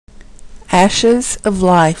Ashes of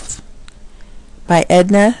Life by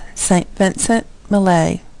Edna St. Vincent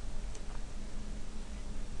Millay.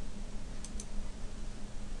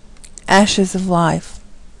 Ashes of Life.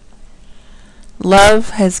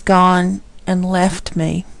 Love has gone and left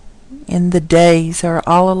me, and the days are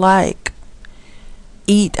all alike.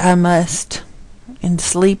 Eat I must, and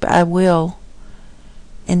sleep I will,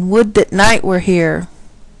 and would that night were here.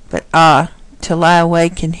 But to lie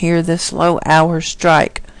awake and hear the slow hours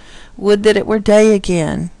strike, would that it were day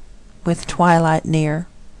again, with twilight near.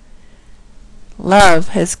 Love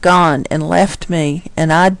has gone and left me,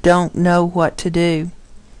 and I don't know what to do.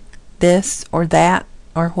 This or that,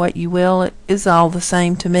 or what you will, it is all the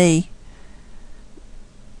same to me.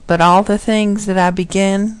 But all the things that I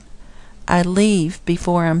begin, I leave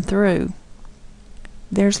before I'm through.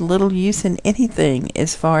 There's little use in anything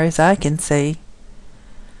as far as I can see.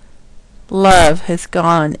 Love has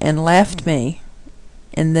gone and left me,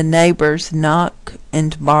 and the neighbors knock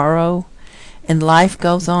and borrow, and life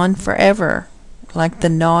goes on forever, like the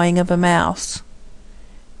gnawing of a mouse.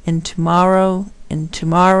 And tomorrow, and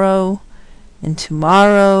tomorrow, and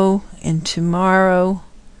tomorrow, and tomorrow,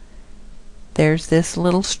 there's this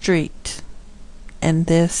little street and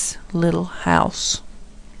this little house.